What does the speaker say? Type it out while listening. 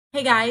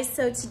Hey guys,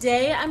 so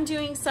today I'm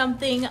doing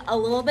something a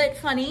little bit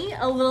funny,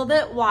 a little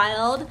bit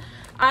wild.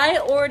 I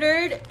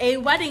ordered a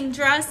wedding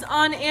dress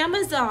on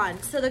Amazon.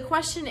 So the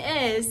question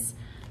is,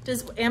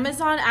 does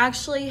Amazon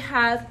actually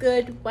have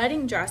good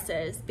wedding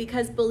dresses?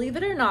 Because believe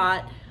it or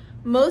not,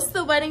 most of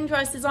the wedding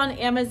dresses on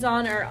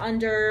Amazon are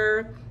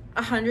under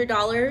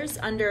 $100,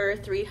 under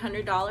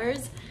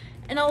 $300.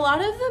 And a lot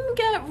of them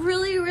get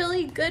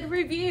really good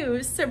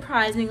reviews,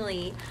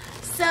 surprisingly.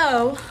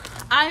 So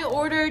I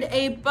ordered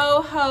a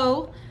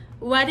boho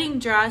wedding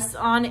dress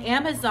on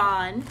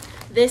Amazon.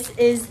 This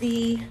is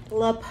the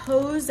La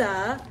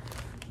Posa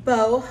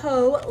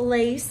boho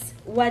lace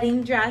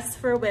wedding dress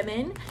for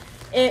women.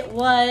 It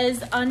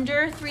was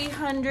under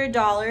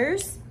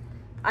 $300.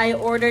 I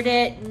ordered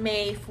it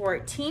May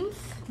 14th.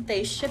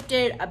 They shipped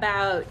it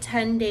about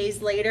 10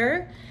 days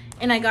later,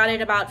 and I got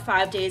it about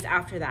 5 days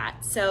after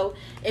that. So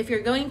if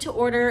you're going to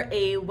order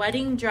a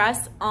wedding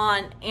dress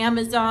on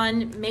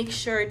Amazon, make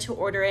sure to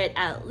order it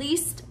at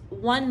least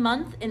 1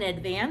 month in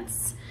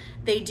advance.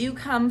 They do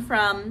come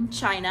from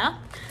China,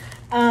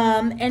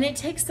 and it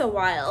takes a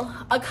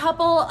while. A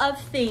couple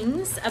of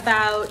things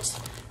about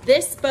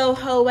this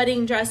boho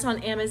wedding dress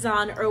on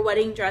Amazon, or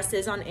wedding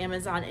dresses on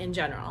Amazon in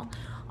general.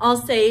 I'll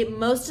say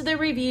most of the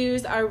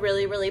reviews are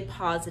really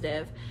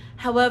positive.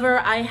 However,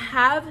 I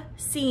have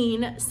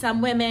seen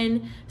some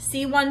women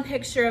see one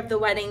picture of the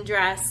wedding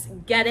dress,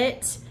 get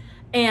it,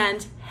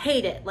 and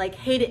hate it, like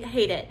hate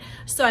it.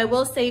 So I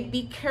will say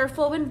be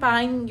careful when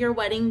buying your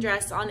wedding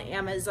dress on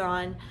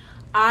Amazon.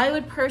 I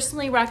would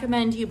personally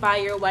recommend you buy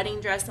your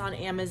wedding dress on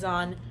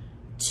Amazon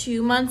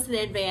 2 months in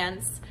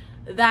advance.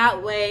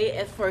 That way,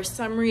 if for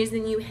some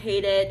reason you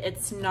hate it,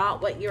 it's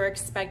not what you're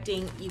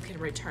expecting, you can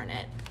return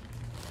it.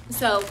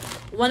 So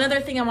one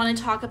other thing I want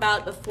to talk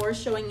about before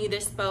showing you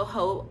this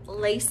boho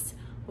lace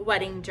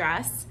wedding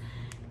dress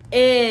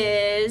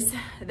is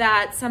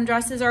that some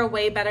dresses are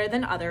way better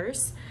than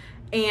others.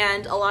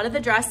 And a lot of the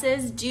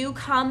dresses do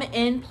come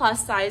in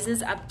plus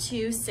sizes up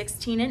to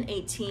 16 and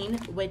 18,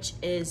 which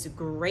is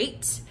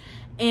great.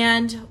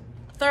 And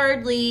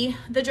thirdly,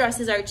 the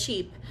dresses are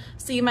cheap.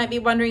 So you might be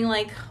wondering,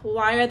 like,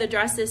 why are the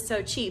dresses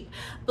so cheap?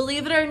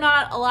 Believe it or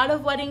not, a lot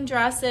of wedding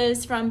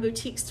dresses from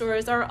boutique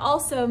stores are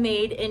also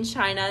made in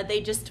China. They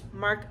just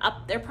mark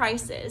up their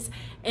prices.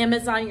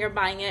 Amazon, you're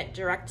buying it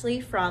directly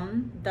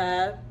from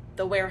the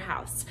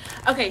warehouse.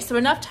 Okay, so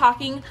enough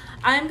talking.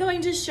 I'm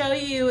going to show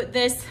you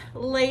this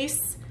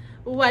lace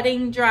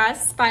wedding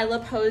dress by La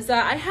Posa.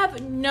 I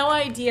have no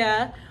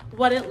idea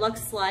what it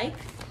looks like.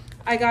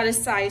 I got a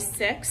size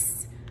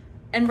 6,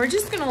 and we're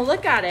just gonna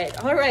look at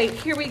it. All right,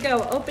 here we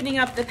go, opening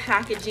up the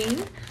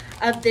packaging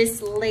of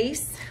this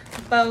lace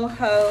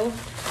boho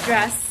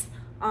dress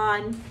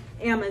on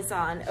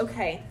Amazon.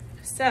 Okay,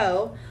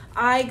 so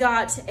I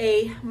got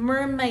a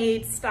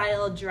mermaid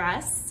style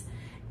dress,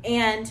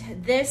 and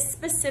this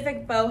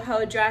specific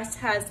boho dress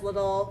has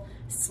little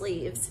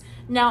sleeves.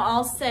 Now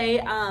I'll say,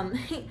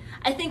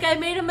 I think I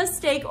made a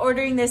mistake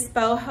ordering this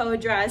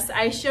boho dress.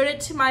 I showed it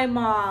to my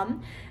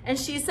mom, and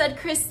she said,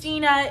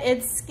 Christina,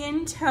 it's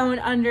skin tone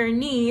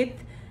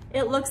underneath.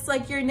 It looks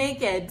like you're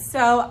naked.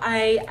 So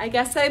I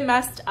guess I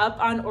messed up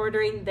on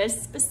ordering this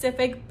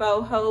specific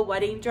boho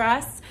wedding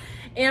dress.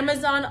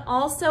 Amazon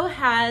also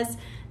has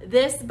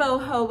this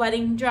boho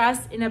wedding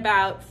dress in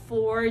about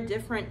 4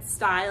 different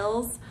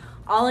styles.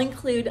 I'll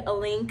include a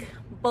link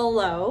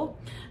below.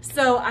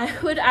 So I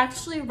would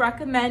actually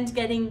recommend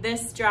getting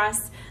this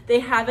dress. They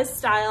have a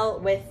style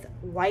with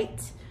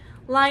white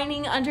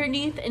lining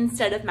underneath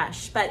instead of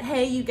mesh, but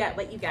hey, you get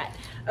what you get.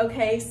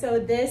 Okay, so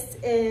this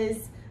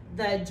is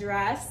the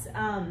dress.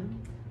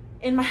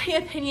 In my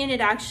opinion,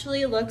 it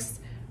actually looks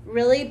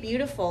really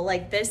beautiful.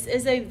 Like, this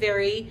is a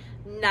very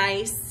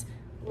nice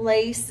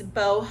lace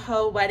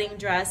boho wedding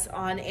dress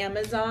on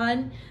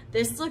Amazon.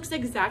 This looks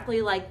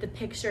exactly like the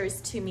pictures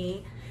to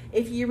me.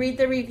 If you read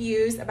the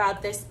reviews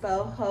about this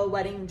boho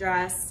wedding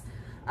dress,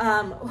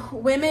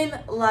 women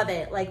love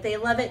it. Like, they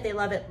love it.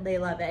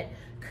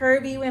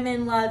 Curvy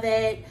women love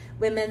it.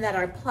 Women that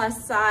are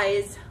plus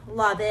size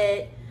love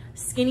it.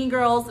 Skinny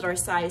girls that are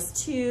size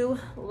 2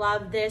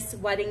 love this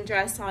wedding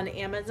dress on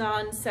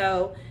Amazon.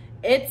 So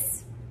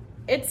it's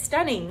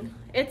stunning.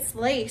 It's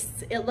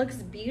lace. It looks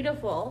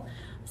beautiful.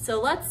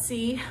 So let's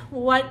see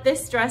what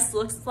this dress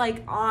looks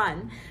like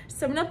on.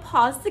 So I'm gonna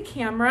pause the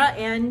camera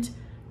and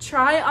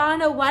try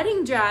on a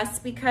wedding dress,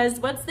 because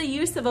what's the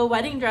use of a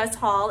wedding dress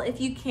haul if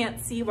you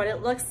can't see what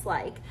it looks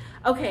like?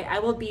 Okay, I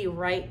will be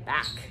right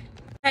back.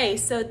 Okay,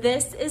 so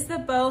this is the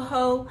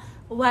boho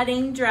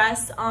wedding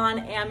dress on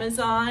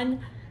Amazon.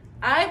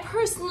 I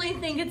personally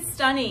think it's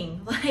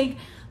stunning. Like,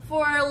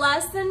 for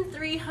less than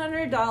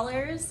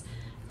 $300,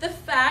 the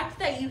fact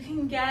that you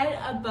can get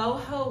a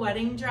boho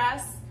wedding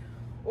dress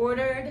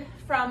ordered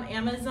from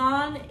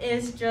Amazon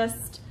is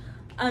just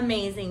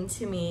amazing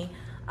to me.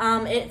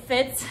 It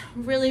fits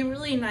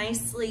really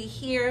nicely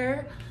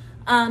here.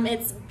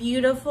 It's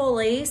beautiful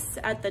lace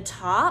at the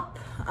top.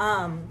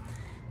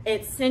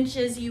 It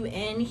cinches you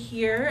in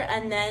here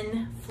and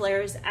then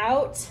flares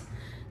out.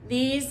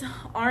 These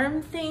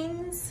arm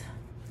things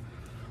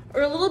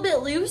are a little bit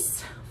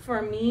loose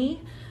for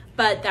me,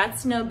 but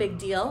that's no big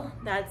deal.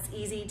 That's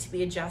easy to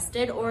be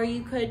adjusted, or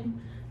you could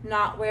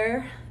not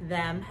wear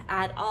them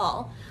at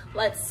all.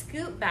 Let's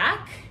scoot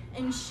back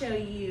and show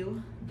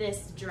you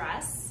this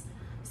dress.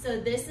 So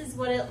this is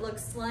what it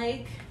looks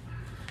like.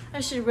 I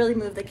should really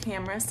move the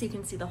camera so you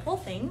can see the whole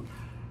thing.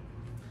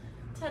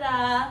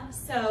 Ta-da!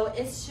 So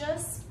it's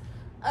just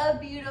a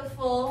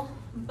beautiful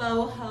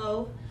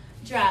boho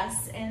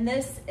dress, and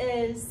this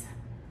is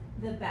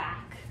the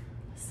back.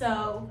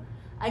 So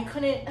I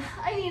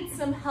need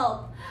some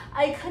help.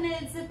 I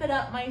couldn't zip it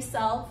up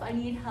myself. I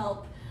need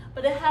help.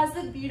 But it has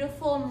a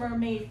beautiful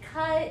mermaid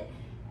cut,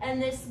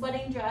 and this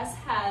wedding dress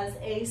has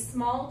a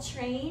small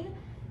train.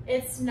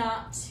 It's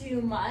not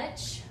too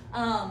much.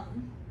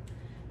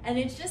 And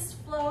it just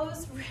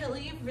flows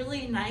really,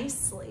 really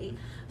nicely.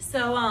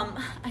 So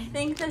I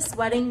think this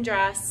wedding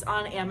dress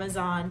on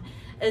Amazon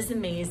is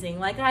amazing.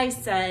 Like I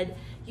said,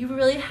 you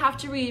really have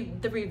to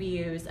read the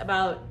reviews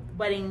about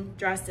wedding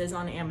dresses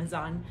on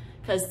Amazon,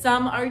 because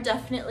some are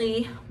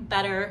definitely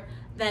better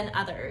than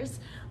others.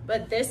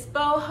 But this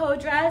boho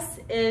dress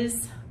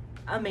is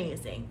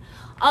amazing.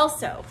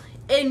 Also,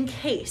 in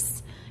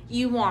case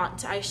you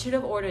want, I should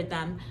have ordered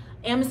them.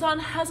 Amazon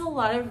has a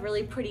lot of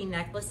really pretty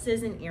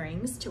necklaces and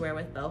earrings to wear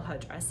with boho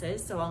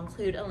dresses, so I'll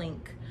include a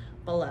link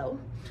below.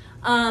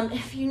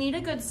 If you need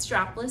a good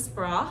strapless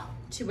bra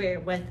to wear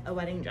with a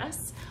wedding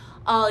dress,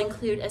 I'll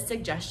include a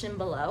suggestion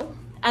below,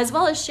 as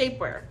well as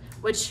shapewear,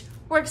 which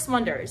works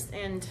wonders.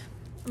 And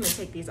I'm gonna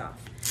take these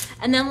off.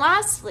 And then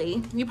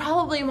lastly, you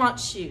probably want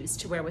shoes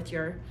to wear with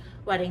your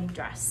wedding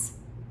dress.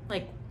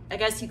 Like, I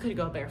guess you could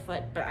go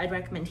barefoot, but I'd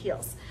recommend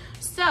heels.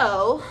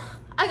 So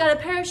I got a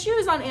pair of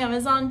shoes on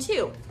Amazon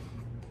too.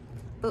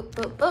 Boop,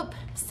 boop, boop.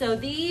 So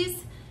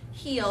these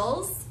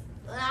heels,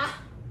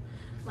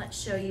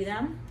 let's show you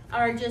them,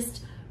 are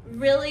just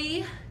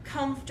really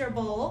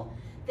comfortable.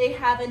 They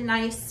have a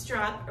nice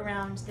strap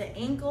around the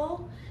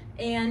ankle,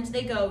 and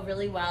they go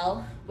really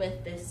well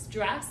with this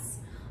dress.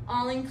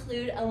 I'll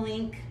include a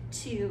link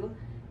to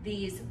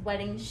these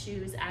wedding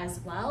shoes as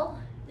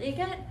well. They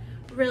get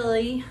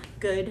really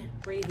good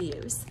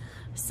reviews.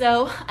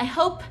 So I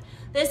hope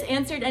this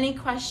answered any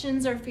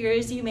questions or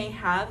fears you may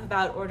have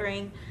about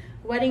ordering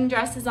wedding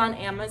dresses on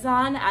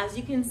Amazon. As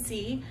you can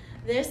see,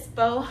 this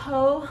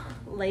boho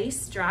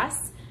lace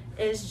dress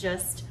is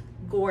just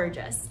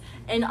gorgeous.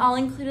 And I'll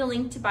include a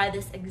link to buy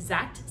this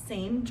exact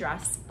same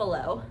dress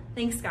below.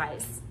 Thanks,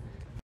 guys.